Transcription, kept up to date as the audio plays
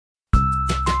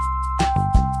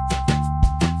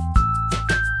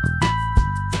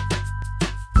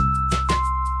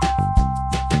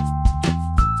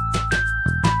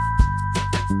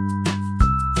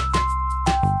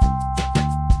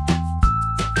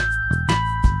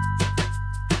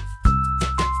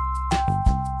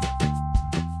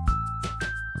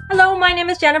my name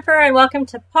is Jennifer and welcome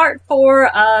to part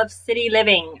 4 of City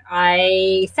Living.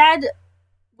 I said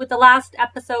with the last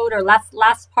episode or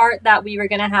last part that we were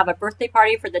going to have a birthday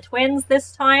party for the twins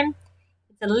this time.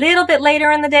 It's a little bit later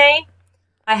in the day.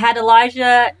 I had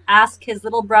Elijah ask his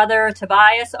little brother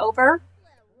Tobias over,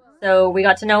 so we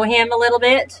got to know him a little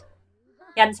bit.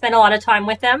 He hadn't spent a lot of time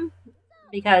with him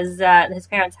because his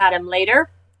parents had him later.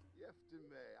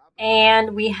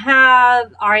 And we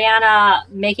have Ariana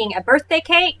making a birthday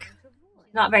cake.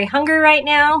 She's not very hungry right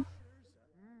now.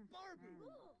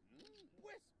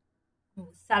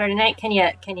 Saturday night, can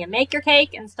you make your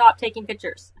cake and stop taking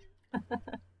pictures?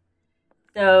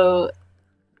 So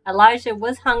Elijah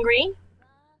was hungry,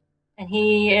 and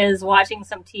he is watching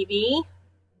some TV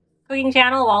cooking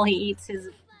channel while he eats his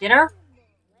dinner.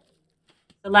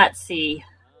 So let's see.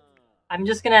 I'm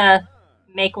just gonna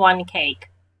make one cake.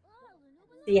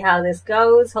 See how this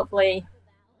goes. Hopefully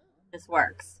this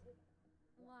works.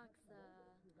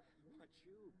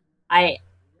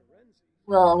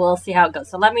 We'll see how it goes.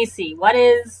 So let me see. What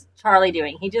is Charlie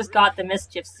doing? He just got the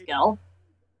mischief skill.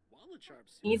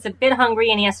 He's a bit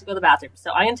hungry and he has to go to the bathroom.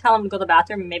 So I'm going to tell him to go to the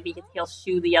bathroom and maybe he'll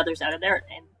shoo the others out of there.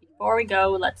 And before we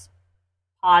go, let's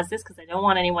pause this because I don't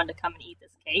want anyone to come and eat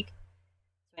this cake.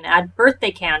 I'm going to add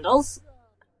birthday candles.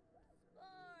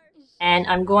 And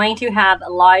I'm going to have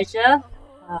Elijah.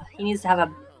 He needs to have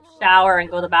a shower and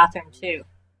go to the bathroom too.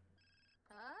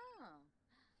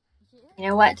 You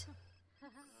know what?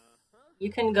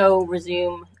 You can go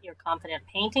resume your confident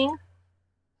painting.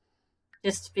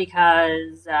 Just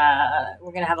because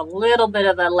we're going to have a little bit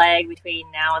of a lag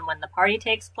between now and when the party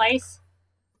takes place.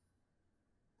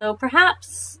 So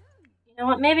perhaps, you know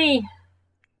what, maybe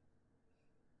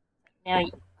now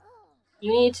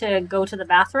you need to go to the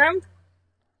bathroom and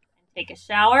take a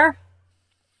shower.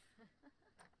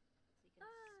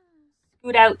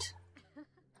 Scoot out. You're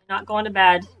not going to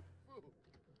bed.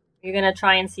 You're going to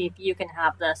try and see if you can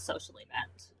have the social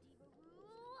event.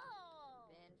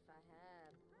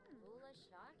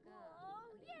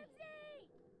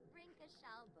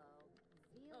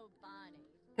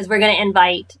 Because we're going to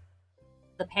invite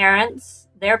the parents,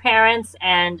 their parents,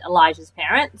 and Elijah's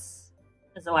parents.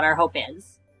 Is what our hope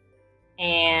is.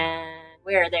 And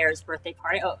we're there's birthday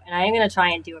party. Oh, and I am going to try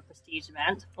and do a prestige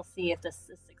event. We'll see if this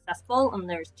is successful. And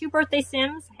there's 2 birthday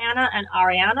sims, Hannah and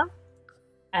Ariana.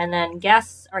 And then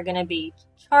guests are going to be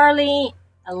Charlie,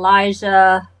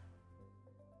 Elijah,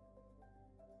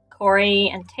 Corey,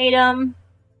 and Tatum,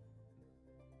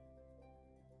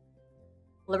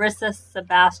 Larissa,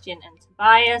 Sebastian, and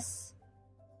Tobias.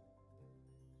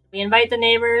 We invite the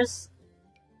neighbors.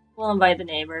 We'll invite the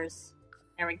neighbors.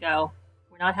 There we go.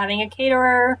 We're not having a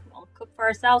caterer. We'll cook for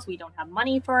ourselves. We don't have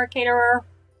money for a caterer.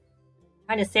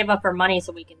 Trying to save up our money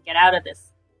so we can get out of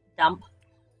this dump.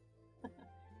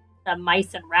 The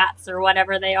mice and rats or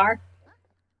whatever they are.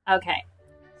 Okay.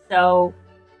 So,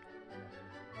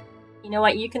 you know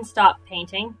what? You can stop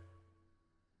painting.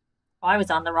 Oh, I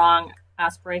was on the wrong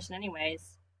aspiration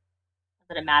anyways.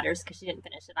 But it matters because she didn't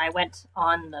finish it. I went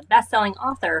on the best-selling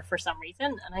author for some reason.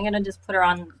 And I'm going to just put her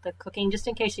on the cooking just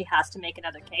in case she has to make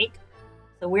another cake.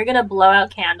 So we're going to blow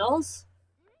out candles.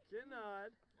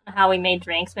 How we made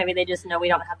drinks. Maybe they just know we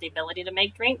don't have the ability to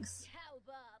make drinks.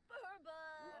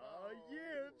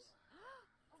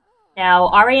 Now,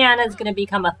 Ariana is going to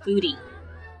become a foodie.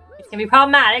 It's going to be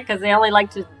problematic because they only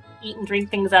like to eat and drink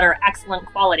things that are excellent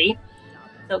quality.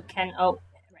 So So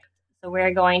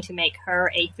we're going to make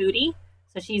her a foodie.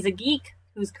 So she's a geek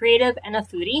who's creative and a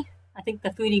foodie. I think the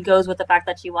foodie goes with the fact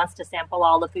that she wants to sample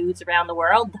all the foods around the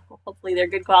world. Hopefully they're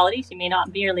good quality. She may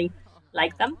not merely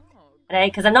like them.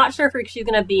 Because I'm not sure if she's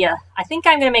going to be I think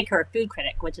I'm going to make her a food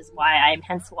critic, which is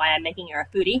hence why I'm making her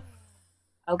a foodie.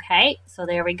 Okay, so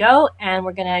there we go. And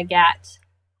we're going to get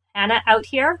Hannah out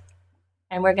here.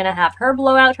 And we're going to have her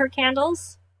blow out her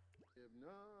candles.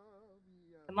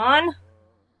 Come on.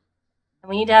 And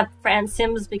we need to have friend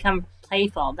Sims become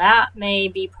playful. That may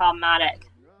be problematic.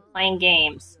 Playing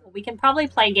games. We can probably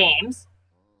play games.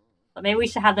 But maybe we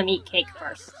should have them eat cake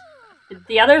first. Did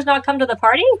the others not come to the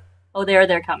party? Oh,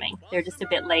 they're coming. They're just a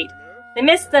bit late. They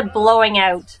missed the blowing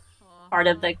out part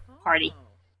of the party.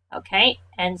 Okay,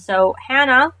 and so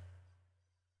Hannah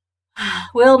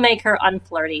will make her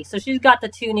unflirty. So she's got the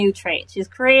 2 new traits. She's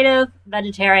creative,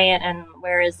 vegetarian, and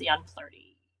where is the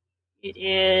unflirty? It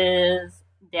is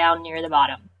down near the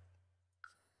bottom.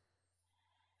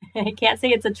 I can't say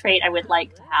it's a trait I would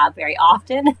like to have very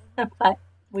often, but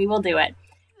we will do it.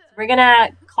 So we're going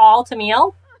to call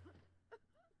Tamil.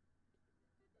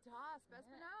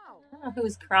 I don't know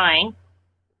who's crying.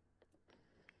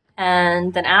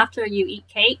 And then after you eat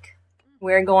cake,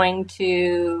 we're going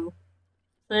to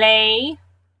play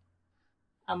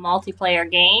a multiplayer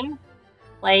game.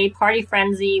 Play Party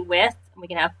Frenzy with, we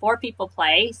can have 4 people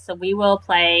play, so we will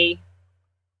play,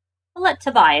 we'll let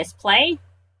Tobias play,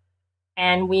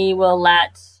 and we will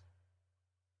let,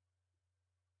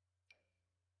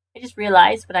 I just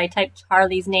realized when I typed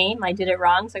Charlie's name, I did it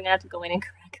wrong, so I'm going to have to go in and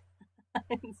correct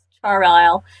it's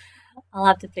Cardwell. I'll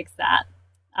have to fix that.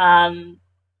 And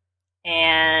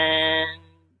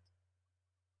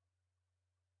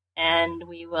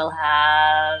we will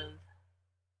have,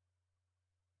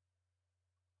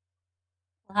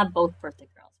 we'll have both birthday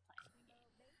girls playing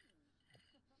the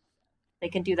game. They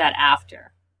can do that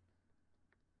after.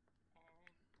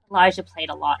 Elijah played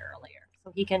a lot earlier,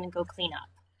 so he can go clean up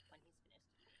when he's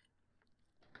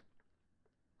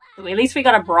finished. So at least we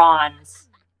got a bronze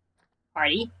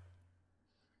party.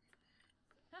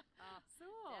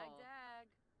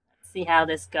 Let's see how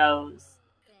this goes.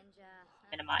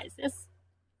 Minimize this.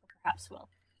 Perhaps we'll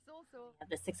have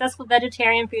the successful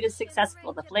vegetarian food is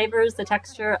successful. The flavors, the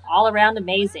texture, all around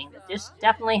amazing. The dish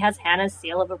definitely has Hannah's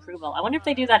seal of approval. I wonder if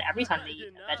they do that every time they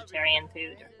eat vegetarian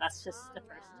food, or that's just the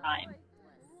first time.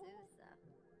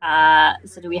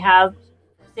 So do we have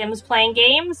Sims playing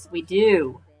games? We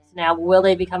do. So now will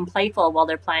they become playful while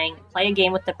they're playing? Play a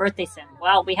game with the birthday sim.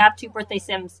 Well, we have 2 birthday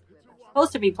sims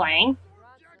supposed to be playing.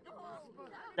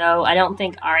 So I don't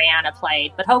think Ariana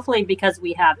played, but hopefully because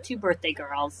we have 2 birthday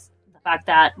girls, the fact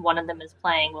that one of them is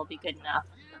playing will be good enough.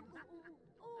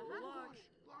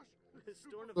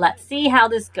 Let's see how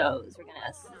this goes. We're going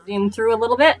to zoom through a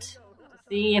little bit to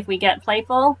see if we get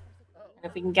playful. And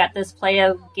if we can get this play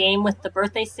a game with the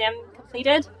birthday sim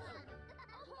completed.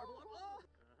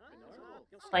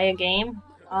 Play a game.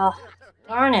 Oh,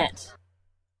 darn it.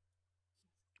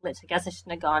 I guess I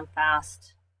shouldn't have gone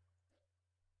fast.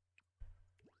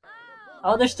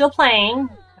 Oh, they're still playing.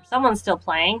 Someone's still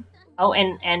playing. Oh,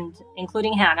 and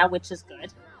including Hannah, which is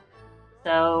good.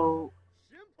 So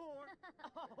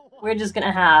we're just going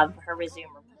to have her resume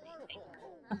her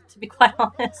playing. To be quite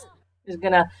honest. We're just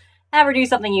going to have her do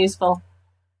something useful.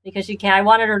 Because she can. I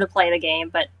wanted her to play the game,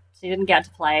 but she didn't get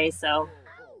to play, so.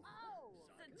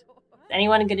 Is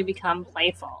anyone going to become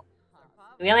playful?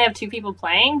 Do we only have 2 people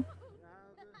playing?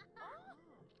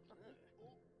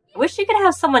 I wish you could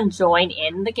have someone join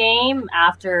in the game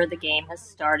after the game has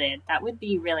started. That would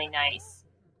be really nice.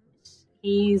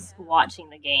 He's watching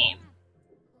the game.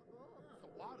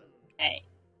 Okay.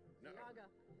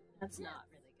 That's not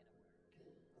really going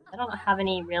to work. I don't have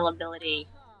any real ability.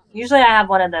 Usually I have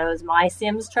one of those My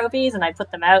Sims trophies, and I put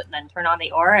them out and then turn on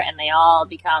the aura, and they all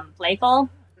become playful.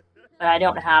 But I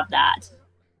don't have that.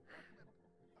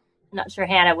 I'm not sure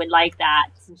Hannah would like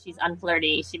that, since she's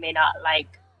unflirty. She may not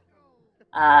like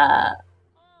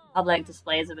public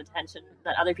displays of attention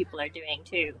that other people are doing,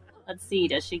 too. Let's see,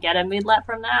 does she get a moodlet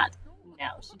from that? No,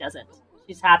 she doesn't.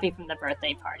 She's happy from the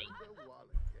birthday party.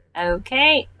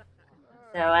 Okay.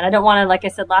 So, and I don't want to, like I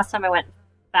said last time I went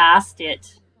fast,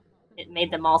 it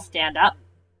made them all stand up.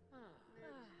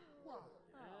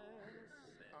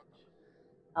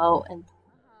 Oh,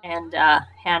 and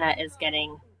Hannah is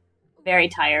getting very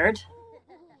tired.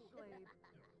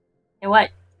 You know what?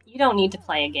 You don't need to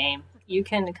play a game. You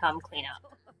can come clean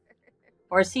up.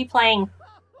 Or is he playing?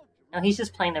 No, he's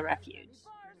just playing the refuge. He's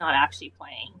not actually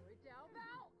playing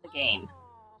the game.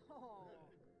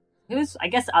 I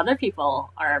guess other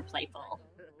people are playful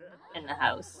in the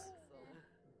house.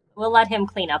 We'll let him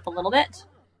clean up a little bit.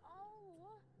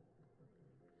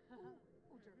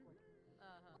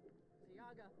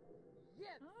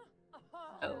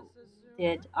 Oh,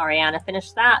 did Ariana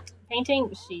finish that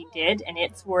painting? She did, and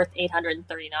it's worth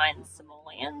 839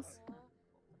 simoleons.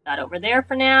 Put that over there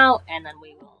for now, and then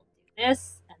we will do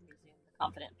this and resume the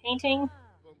confident painting.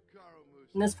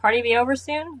 Can this party be over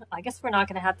soon? I guess we're not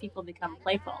going to have people become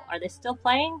playful. Are they still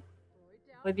playing?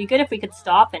 It would be good if we could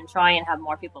stop and try and have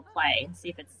more people play and see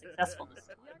if it's successful this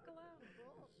time.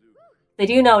 They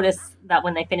do notice that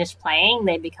when they finish playing,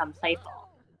 they become playful.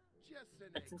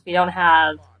 But since we don't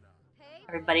have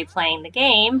everybody playing the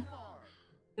game,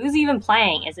 who's even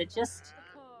playing? Is it just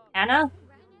Hannah?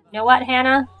 You know what,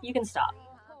 Hannah? You can stop.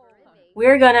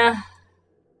 We're gonna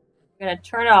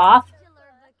turn it off.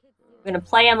 We're gonna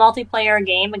play a multiplayer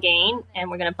game again,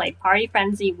 and we're gonna play Party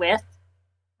Frenzy with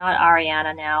not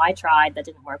Ariana now. I tried. That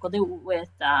didn't work. We'll do it with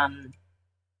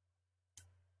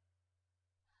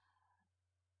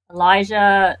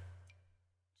Elijah,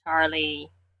 Charlie,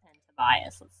 and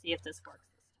Tobias. Let's see if this works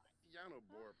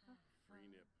this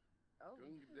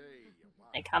time.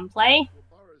 They come play.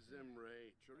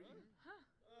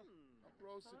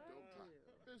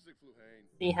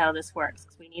 See how this works,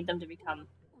 because we need them to become...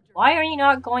 Why are you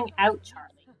not going out, Charlie?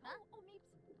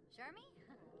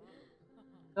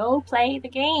 Go play the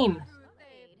game.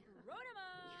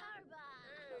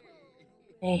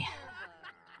 Hey,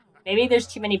 maybe there's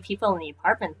too many people in the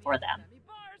apartment for them.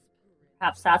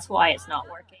 Perhaps that's why it's not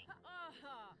working.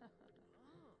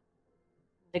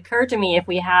 It occurred to me if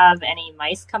we have any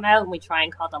mice come out and we try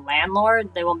and call the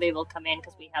landlord, they won't be able to come in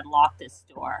because we had locked this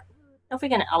door. I don't know if we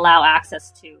can allow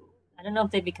access to. I don't know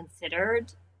if they'd be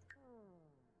considered.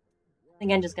 I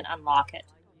think I'm just going to unlock it.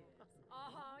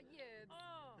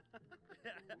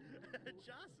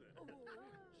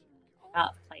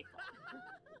 Playful.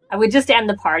 I would just end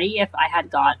the party if I had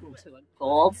gotten to a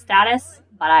gold status,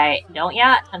 but I don't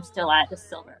yet. I'm still at the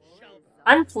silver.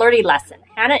 Unflirty lesson.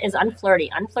 Hannah is unflirty.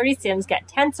 Unflirty Sims get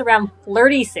tense around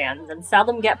flirty Sims and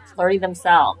seldom get flirty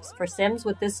themselves. For Sims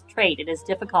with this trait, it is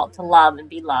difficult to love and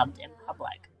be loved in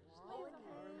public.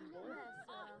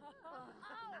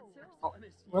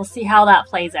 We'll see how that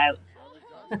plays out.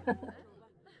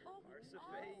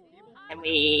 And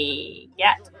we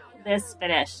get this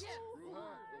finished.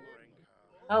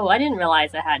 Oh, I didn't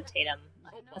realize I had Tatum.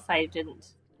 I guess I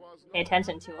didn't pay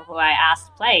attention to who I asked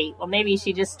to play. Well, maybe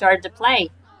she just started to play.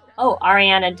 Oh,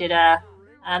 Ariana did a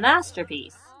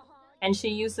masterpiece. Can she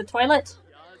use the toilet?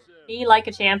 Be like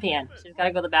a champion. She's got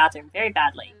to go to the bathroom very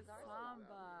badly.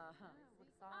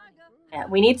 Yeah,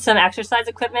 we need some exercise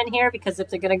equipment here because if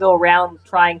they're going to go around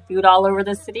trying food all over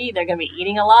the city, they're going to be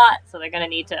eating a lot. So they're going to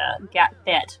need to get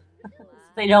fit so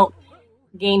they don't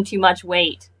gain too much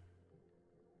weight.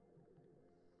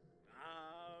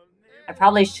 I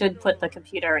probably should put the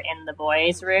computer in the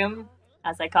boys' room,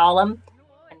 as I call them,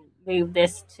 and move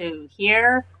this to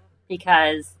here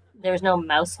because there's no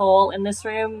mouse hole in this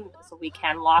room, so we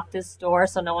can lock this door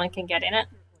so no one can get in it.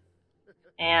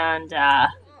 And,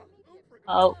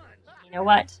 oh, you know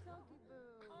what?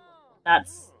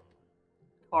 That's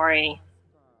Corey,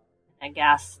 a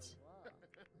guest.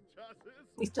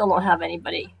 We still don't have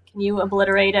anybody. Can you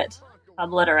obliterate it?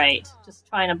 Obliterate. Just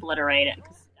try and obliterate it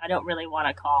because I don't really want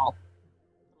to call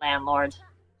landlord.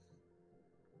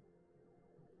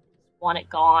 Want it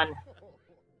gone.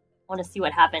 Want to see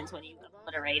what happens when you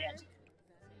obliterate it.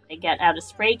 They get out a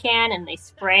spray can and they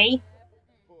spray,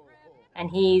 and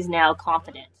he's now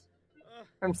confident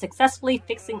from successfully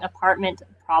fixing apartment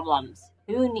problems.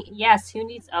 Who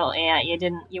needs? Oh yeah,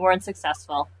 you weren't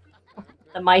successful.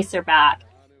 The mice are back.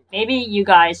 Maybe you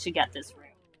guys should get this room.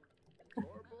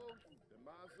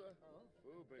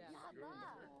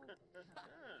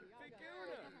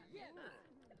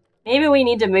 Maybe we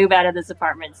need to move out of this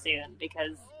apartment soon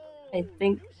because I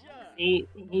think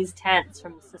he's tense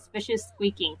from suspicious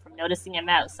squeaking, from noticing a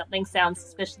mouse. Something sounds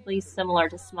suspiciously similar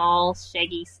to small,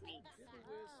 shaggy squeaks.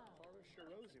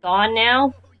 Gone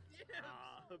now?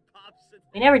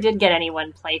 We never did get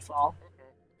anyone playful.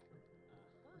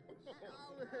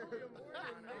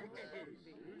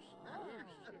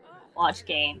 Watch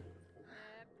game.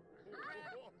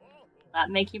 Will that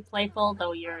make you playful?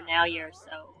 Though you're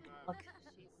so... Look.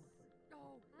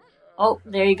 Oh,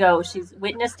 there you go. She's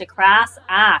witnessed a crass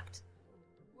act.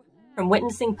 From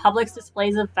witnessing public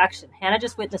displays of affection. Hannah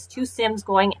just witnessed two Sims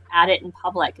going at it in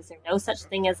public. Is there no such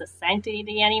thing as a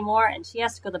sanctity anymore? And she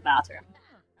has to go to the bathroom.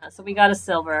 So we got a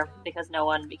silver because no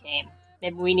one became.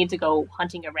 Maybe we need to go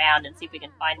hunting around and see if we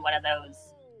can find one of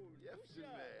those.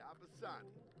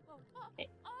 Okay.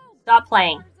 Stop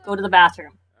playing. Go to the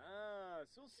bathroom.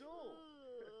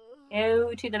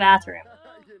 Go to the bathroom.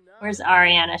 Where's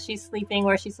Ariana? She's sleeping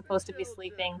where she's supposed to be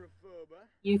sleeping.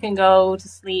 You can go to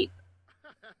sleep.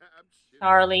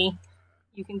 Charlie,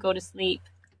 you can go to sleep.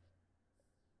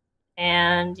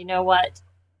 And you know what? I did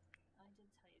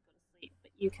tell you to go to sleep,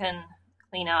 but you can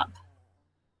clean up.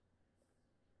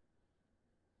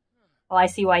 Well, I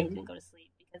see why he didn't go to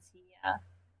sleep, because he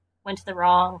went to the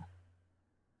wrong...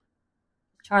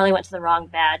 Charlie went to the wrong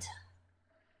bed.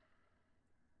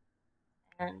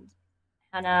 And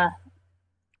Hannah...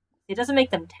 It doesn't make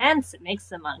them tense, it makes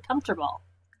them uncomfortable.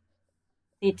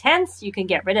 The tense you can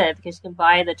get rid of because you can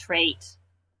buy the trait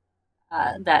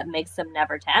that makes them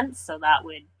never tense, so that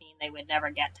would mean they would never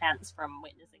get tense from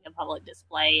witnessing a public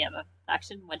display of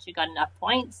affection once you got enough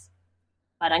points.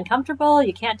 But uncomfortable,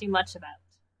 you can't do much about.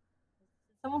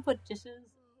 Did someone put dishes?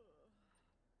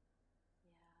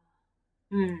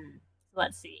 Yeah.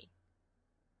 Let's see.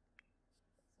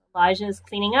 Elijah's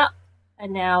cleaning up,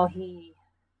 and now he...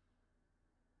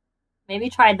 Maybe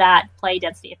try that play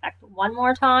density effect one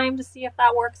more time to see if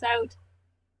that works out.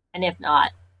 And if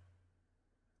not,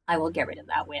 I will get rid of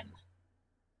that whim.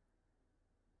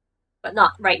 But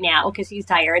not right now, because he's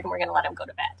tired and we're going to let him go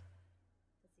to bed.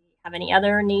 Does he have any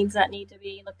other needs that need to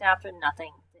be looked after?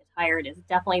 Nothing. Tired is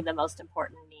definitely the most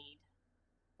important need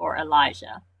for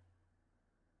Elijah.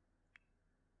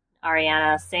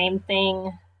 Ariana, same thing. I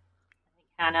think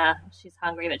Hannah, she's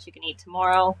hungry, but she can eat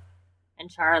tomorrow. And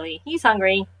Charlie, he's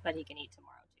hungry, but he can eat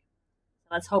tomorrow too. So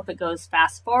let's hope it goes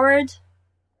fast forward.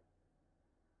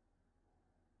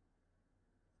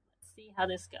 Let's see how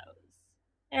this goes.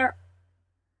 They're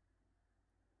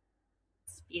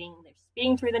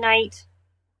speeding through the night.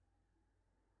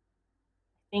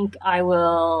 I think I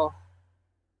will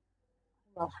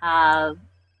have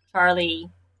Charlie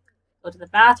go to the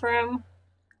bathroom,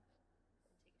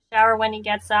 take a shower when he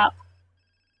gets up.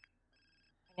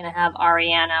 I'm going to have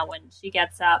Ariana when she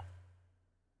gets up.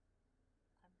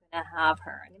 I'm going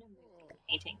to move the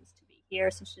paintings to be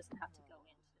here so she doesn't have to go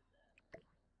into the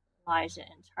Elijah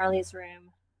and Charlie's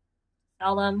room.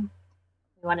 Sell them.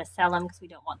 We want to sell them because we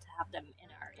don't want to have them in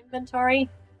our inventory.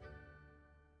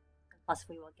 Plus,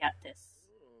 we will get this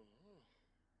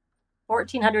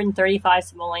 1,435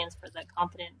 simoleons for the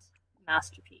competent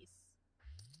masterpiece.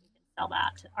 We can sell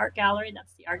that to art gallery.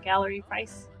 That's the art gallery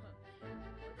price.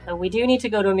 So we do need to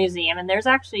go to a museum, and there's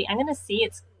actually, I'm going to see,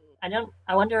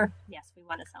 I wonder, yes, we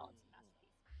want to sell it to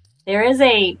masterpiece. There is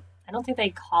I don't think they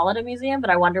call it a museum, but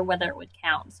I wonder whether it would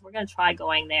count. So we're going to try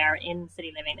going there. In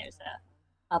City Living, there's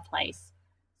a place.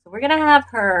 So we're going to have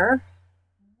her,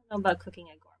 I don't know about cooking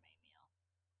a gourmet meal,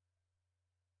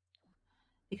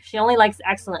 because she only likes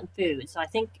excellent food. So I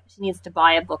think she needs to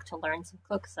buy a book to learn some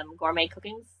gourmet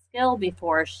cooking skill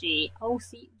before she, do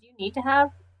you need to have,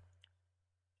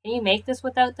 can you make this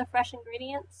without the fresh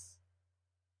ingredients?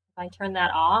 If I turn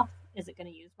that off, is it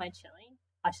going to use my chili?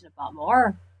 I should have bought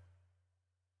more.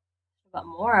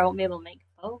 I won't be able to make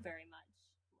pho very much.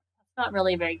 It's not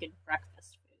really a very good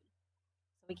breakfast food.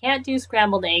 So we can't do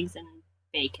scrambled eggs and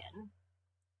bacon,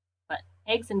 but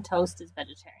eggs and toast is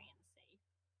vegetarian safe.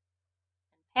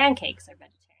 And pancakes are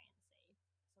vegetarian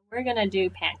safe. So we're going to do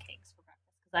pancakes for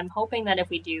breakfast because I'm hoping that if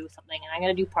we do something, and I'm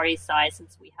going to do party size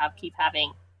since we keep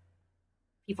having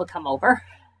people come over.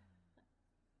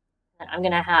 And I'm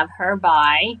going to have her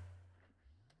buy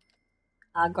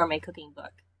a gourmet cooking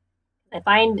book. I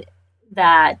find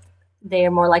that they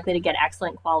are more likely to get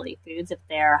excellent quality foods if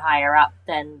they're higher up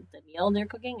than the meal they're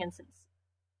cooking. And since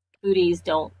foodies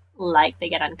they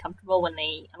get uncomfortable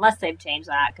unless they've changed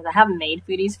that, because I haven't made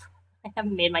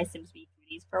my Sims be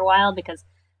foodies for a while because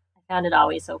I found it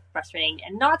always so frustrating.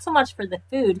 And not so much for the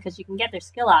food, because you can get their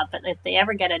skill up, but if they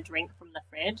ever get a drink from the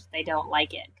fridge, they don't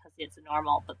like it because it's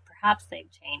normal. But perhaps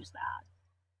they've changed that.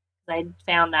 I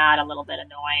found that a little bit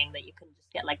annoying, that you can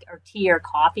just get or tea or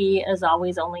coffee is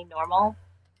always only normal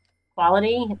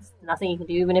quality. It's nothing you can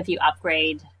do, even if you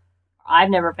upgrade. I've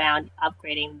never found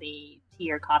upgrading the tea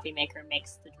or coffee maker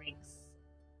makes the drinks,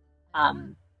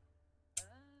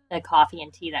 the coffee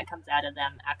and tea that comes out of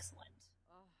them, excellent.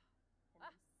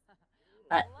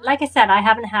 But like I said, I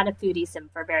haven't had a foodie sim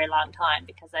for a very long time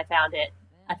because I found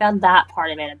that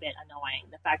part of it a bit annoying.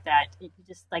 The fact that it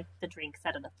just the drinks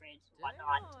out of the fridge and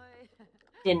whatnot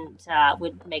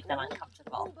would make them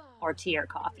uncomfortable, or tea or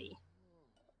coffee.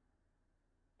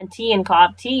 And tea can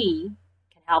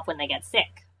help when they get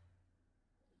sick.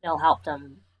 They'll help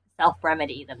them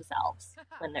self-remedy themselves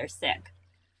when they're sick.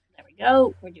 There we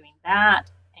go. We're doing that.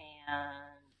 And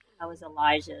how is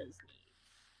Elijah's needs?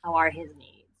 How are his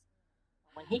needs?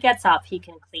 When he gets up, he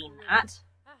can clean that.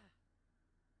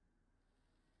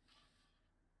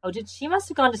 Oh, she must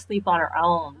have gone to sleep on her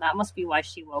own. That must be why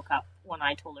she woke up when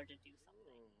I told her to do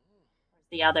something.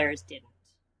 The others didn't.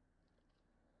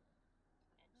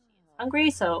 And she is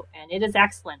hungry, and it is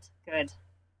excellent. Good. So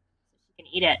she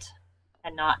can eat it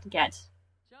and not get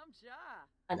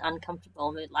an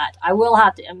uncomfortable moodlet.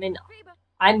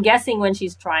 I'm guessing when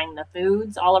she's trying the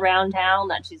foods all around town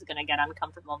that she's going to get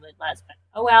uncomfortable moodlets, but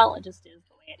oh well, it just is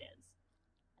the way it is.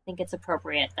 I think it's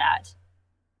appropriate that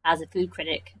as a food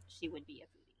critic, she would be a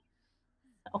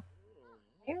foodie. So,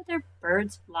 why are there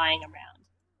birds flying around?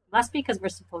 It must be because we're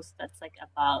supposed that's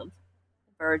above.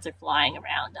 The birds are flying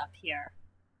around up here.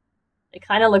 It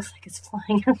kind of looks like it's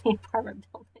flying in the apartment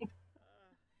building.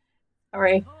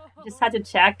 Sorry, I just had to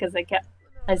check because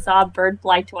I saw a bird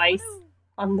fly twice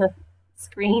on the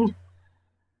screen.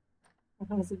 It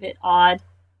was a bit odd.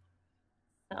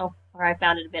 Or I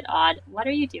found it a bit odd. What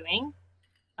are you doing?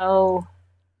 Oh.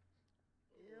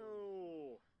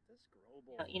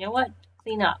 You know what?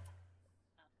 Clean up.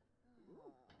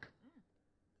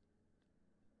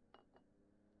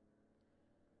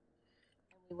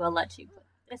 And we will let you put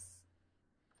this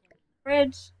in the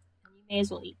fridge, and you may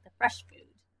as well eat the fresh food.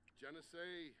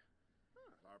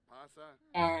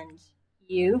 And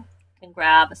you can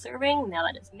grab a serving now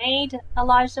that it's made,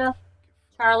 Elijah.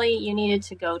 Charlie, you needed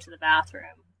to go to the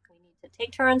bathroom. We need to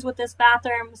take turns with this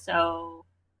bathroom, so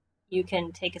you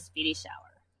can take a speedy shower.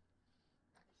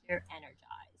 you're energized.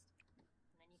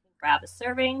 And then you can grab a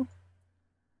serving.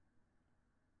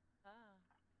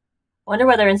 I wonder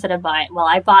whether instead of buying, well,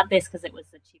 I bought this because it was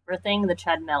the cheaper thing. The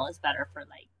treadmill is better for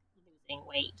like losing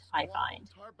weight, I find.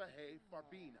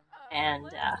 And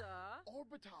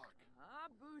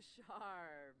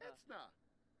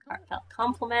heartfelt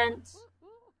compliment.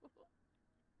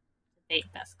 Debate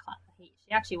best class.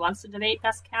 She actually wants to debate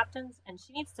best captains, and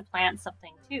she needs to plant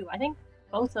something too. I think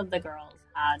both of the girls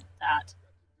had that.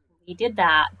 We did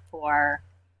that for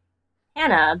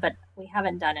Hannah, but we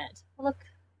haven't done it. Look.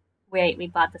 Wait, we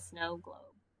bought the snow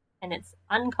globe. And it's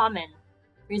uncommon.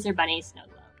 Freezer Bunny snow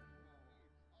globe.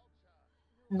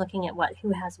 I'm looking at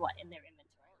who has what in their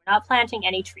inventory. We're not planting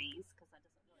any trees, because that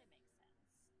doesn't really make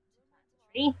sense to plant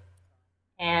a tree.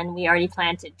 And we already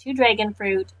planted 2 dragon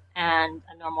fruit and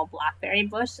a normal blackberry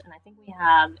bush. And I think we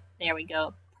have, there we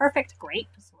go, perfect grape.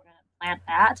 So we're going to plant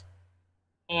that.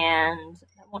 And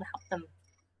that won't help them.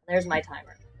 There's my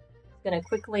timer. It's going to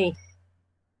quickly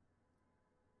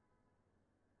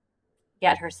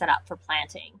get her set up for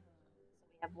planting.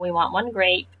 We want 1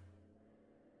 grape.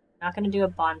 We're not going to do a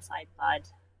bonsai bud.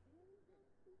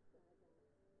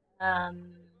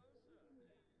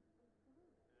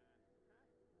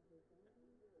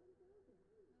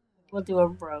 We'll do a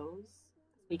rose.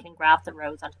 We can graft the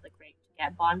rose onto the grape to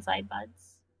get bonsai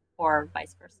buds, or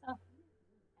vice versa. I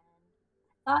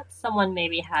thought someone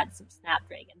maybe had some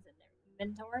snapdragons in their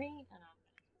inventory. And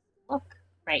look,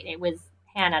 right, it was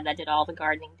Hannah that did all the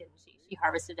gardening, didn't she? She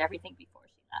harvested everything before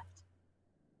she left.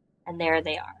 And there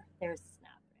they are. There's the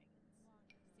snapdragons.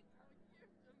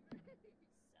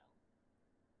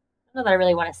 I don't know that I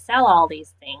really want to sell all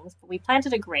these things, but we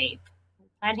planted a grape. We're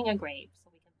planting a grape,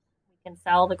 so we can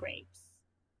sell the grapes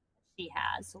she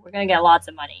has. So we're going to get lots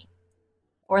of money.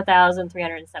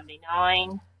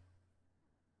 4,379.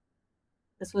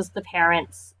 This was the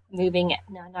parents moving it.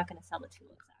 No, I'm not going to sell the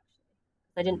tulips, actually.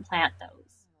 I didn't plant those.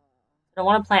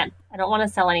 I don't want to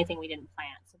sell anything we didn't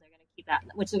plant, so they're going to keep that,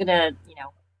 which is going to,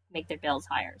 make their bills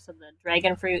higher. So the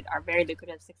dragon fruit are very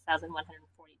lucrative,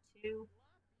 6,142.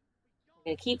 I'm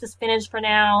going to keep the spinach for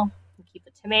now, keep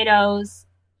the tomatoes,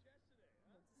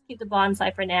 keep the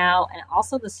bonsai for now, and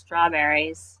also the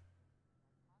strawberries.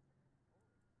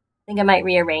 I think I might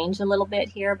rearrange a little bit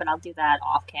here, but I'll do that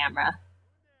off camera.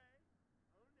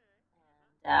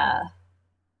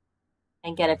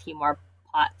 And get a few more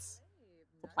pots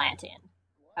to plant in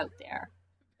out there.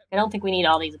 I don't think we need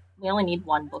all these. We only need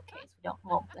 1 bookcase.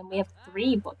 And we have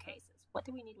 3 bookcases. What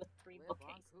do we need with 3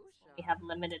 bookcases? We have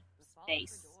limited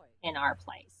space in our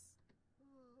place.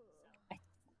 I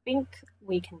think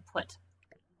we can put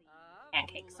the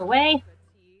pancakes away.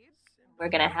 We're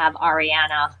going to have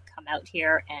Ariana come out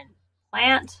here and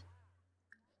plant.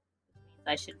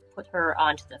 I should put her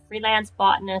onto the freelance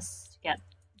botanist to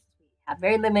have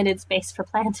very limited space for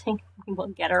planting. We will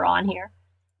get her on here.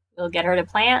 We'll get her to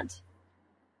plant,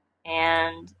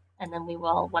 and then we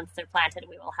will, once they're planted,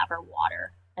 we will have her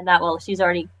water. And she's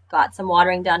already got some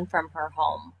watering done from her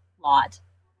home lot.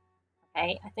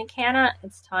 Okay, I think, Hannah,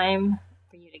 it's time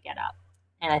for you to get up.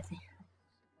 And I think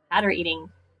I had her eating.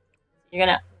 You're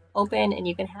going to open, and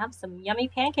you can have some yummy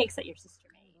pancakes that your sister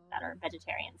made that are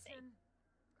vegetarian safe.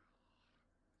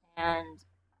 And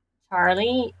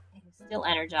Charlie is still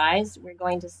energized. We're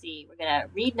going to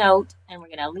read note, and we're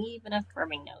going to leave an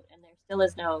affirming note. And there still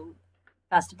is no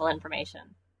festival information.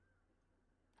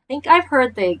 I think I've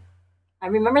heard I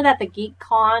remember that the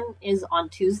GeekCon is on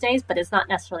Tuesdays, but it's not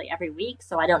necessarily every week,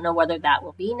 so I don't know whether that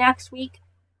will be next week.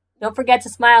 Don't forget to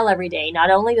smile every day. Not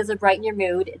only does it brighten your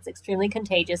mood, it's extremely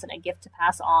contagious and a gift to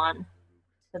pass on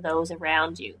to those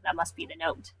around you. That must be the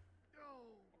note.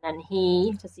 And then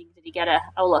did he get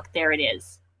oh look, there it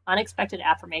is. Unexpected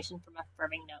affirmation from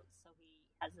affirming notes. So he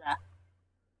has a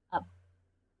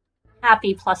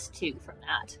happy +2 from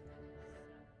that.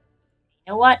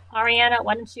 You know what, Ariana?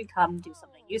 Why don't you come do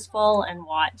something useful and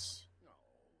watch?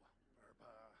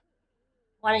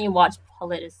 Why don't you watch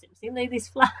Politicum? See these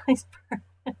flies?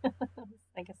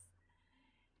 I guess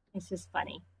it's just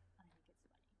funny.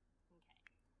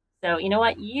 So, you know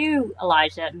what? You,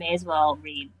 Elijah, may as well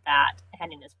read that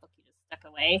handiness book you just stuck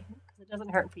away, because it doesn't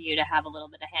hurt for you to have a little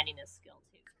bit of handiness skill,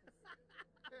 too.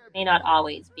 It may not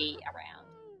always be around.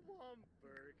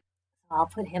 So I'll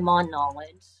put him on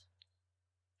knowledge.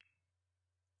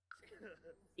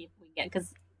 See if we get,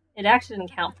 because it actually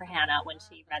didn't count for Hannah when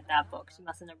she read that book. She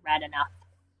mustn't have read enough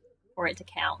for it to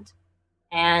count.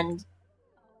 And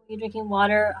you're drinking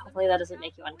water. Hopefully that doesn't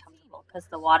make you uncomfortable, because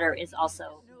the water is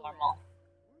also normal.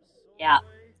 Yeah,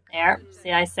 there.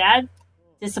 See, I said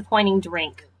disappointing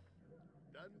drink.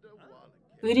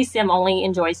 Foodie Sim only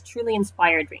enjoys truly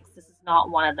inspired drinks. This is not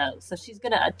one of those. So she's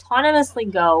going to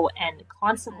autonomously go and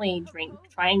constantly drink,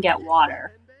 try and get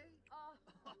water.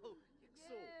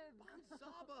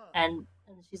 And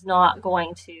she's not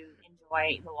going to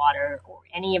enjoy the water or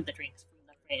any of the drinks from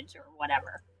the fridge or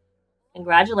whatever.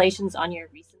 Congratulations on your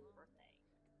recent birthday.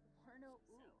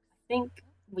 I think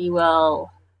we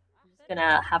will, I'm just going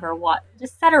to have her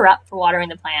just set her up for watering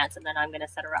the plants, and then I'm going to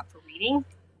set her up for reading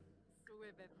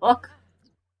the book.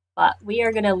 But we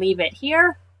are going to leave it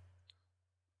here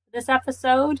for this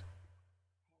episode.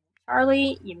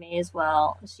 Charlie, you may as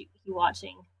well be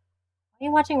watching. Why are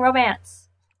you watching romance?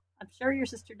 I'm sure your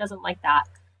sister doesn't like that.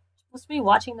 You're supposed to be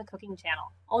watching the cooking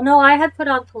channel. Oh no, I had put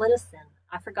on Politicin.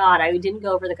 I forgot. I didn't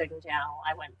go for the cooking channel.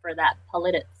 I went for that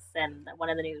Politicin, one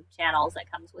of the new channels that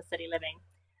comes with City Living.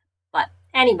 But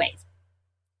anyways,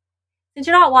 since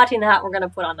you're not watching that, we're going to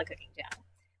put on the cooking channel.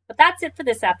 But that's it for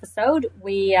this episode.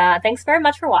 Thanks very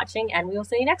much for watching, and we will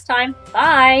see you next time.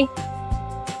 Bye!